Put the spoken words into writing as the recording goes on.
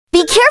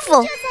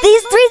careful!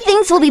 These 3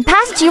 things will be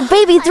passed to your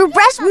baby through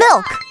breast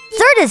milk.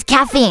 Third is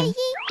caffeine.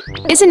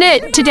 Isn't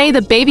it today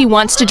the baby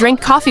wants to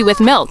drink coffee with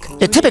milk?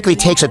 It typically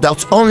takes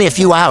adults only a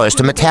few hours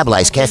to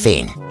metabolize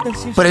caffeine.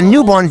 But a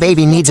newborn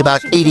baby needs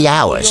about 80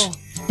 hours.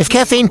 If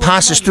caffeine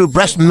passes through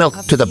breast milk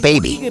to the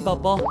baby,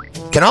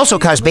 it can also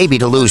cause baby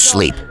to lose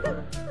sleep.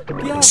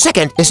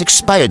 Second is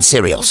expired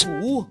cereals.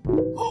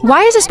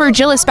 Why is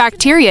Aspergillus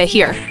bacteria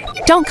here?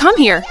 Don't come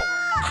here.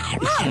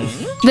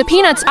 The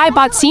peanuts I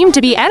bought seem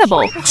to be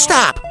edible.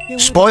 Stop!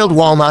 Spoiled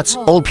walnuts,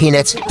 old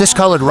peanuts,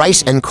 discolored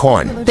rice, and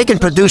corn. They can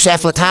produce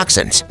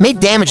aflatoxins, may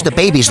damage the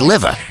baby's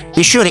liver.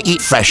 Be sure to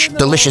eat fresh,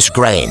 delicious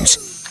grains.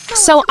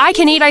 So I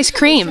can eat ice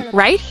cream,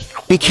 right?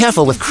 Be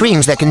careful with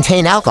creams that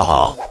contain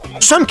alcohol.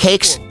 Some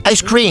cakes,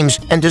 ice creams,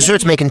 and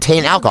desserts may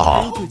contain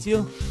alcohol.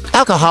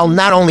 Alcohol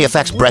not only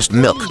affects breast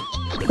milk.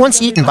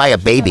 Once eaten by a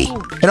baby,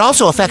 it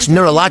also affects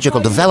neurological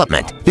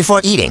development.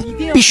 Before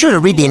eating, be sure to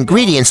read the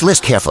ingredients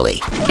list carefully.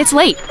 It's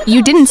late.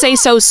 You didn't say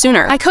so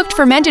sooner. I cooked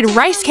fermented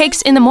rice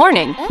cakes in the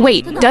morning.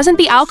 Wait, doesn't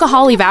the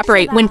alcohol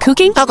evaporate when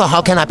cooking?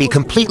 Alcohol cannot be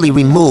completely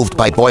removed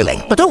by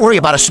boiling, but don't worry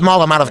about a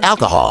small amount of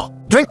alcohol.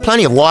 Drink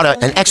plenty of water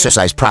and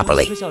exercise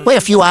properly. Wait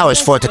a few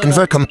hours for it to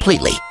convert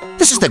completely.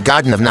 This is the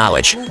Garden of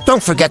Knowledge.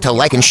 Don't forget to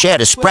like and share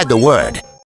to spread the word.